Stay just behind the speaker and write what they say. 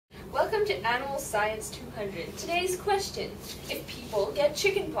Welcome to Animal Science 200. Today's question: if people get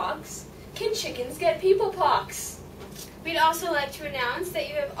chicken pox, can chickens get people pox? We'd also like to announce that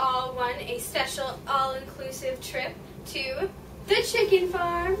you have all won a special all-inclusive trip to the chicken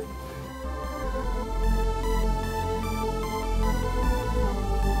farm.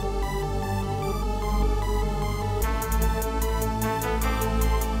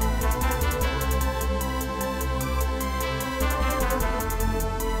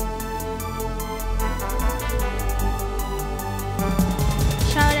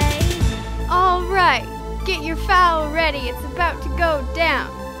 Alright, get your fowl ready, it's about to go down.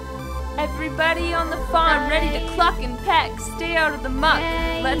 Everybody on the farm ready to cluck and peck, stay out of the muck,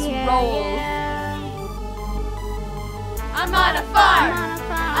 let's roll. I'm on a farm,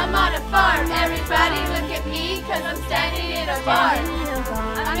 I'm on a farm, everybody look at me, cause I'm standing in a barn.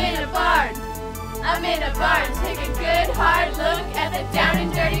 I'm in a barn, I'm in a barn, take a good hard look at the down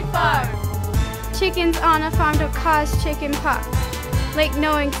and dirty farm. Chickens on a farm don't cause chicken pox. Like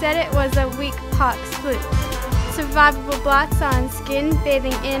knowing said it was a weak pox flu. Survivable blots on skin,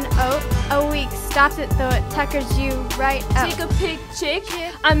 bathing in oat. A week stops it though it tuckers you right out. Take a pig chick,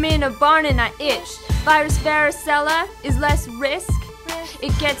 I'm in a barn and I itch. Virus varicella is less risk.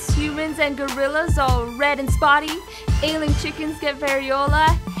 It gets humans and gorillas all red and spotty. Ailing chickens get variola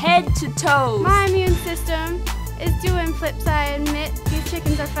head to toes. My immune system is doing flips, I admit. These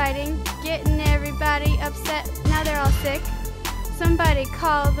chickens are fighting, getting everybody upset. Now they're all sick. Somebody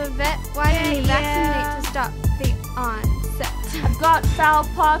call the vet. Why didn't he vaccinate to stop the onset? I've got fowl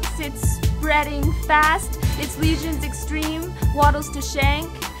pox, it's spreading fast. Its lesions extreme, waddles to shank.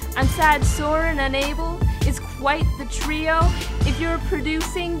 I'm sad, sore, and unable. It's quite the trio. If you're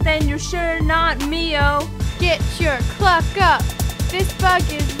producing, then you're sure not me-o. Get your cluck up. This bug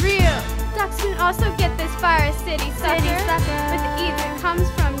is real. Ducks can also get this virus, city sucker. With the ease that comes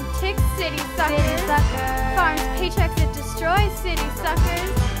from ticks, city suckers. Farms paychecks it destroys, city suckers.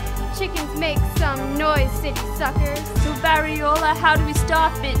 Chickens make some noise, city suckers. So variola, how do we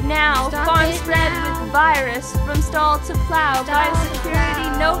stop it now? Farm spread with virus from stall to plow.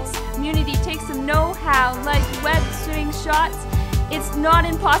 Biosecurity notes, immunity takes some know-how. Like web swing shots, it's not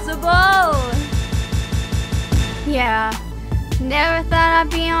impossible. Yeah. Never thought I'd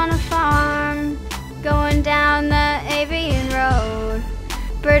be on a farm, going down the avian road,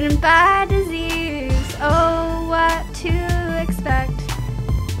 burdened by disease, oh what to expect.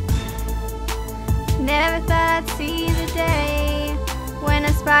 Never thought I'd see the day when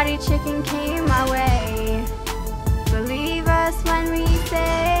a spotty chicken came my way. Believe us when we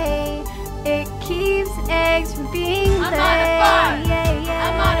say it keeps eggs from being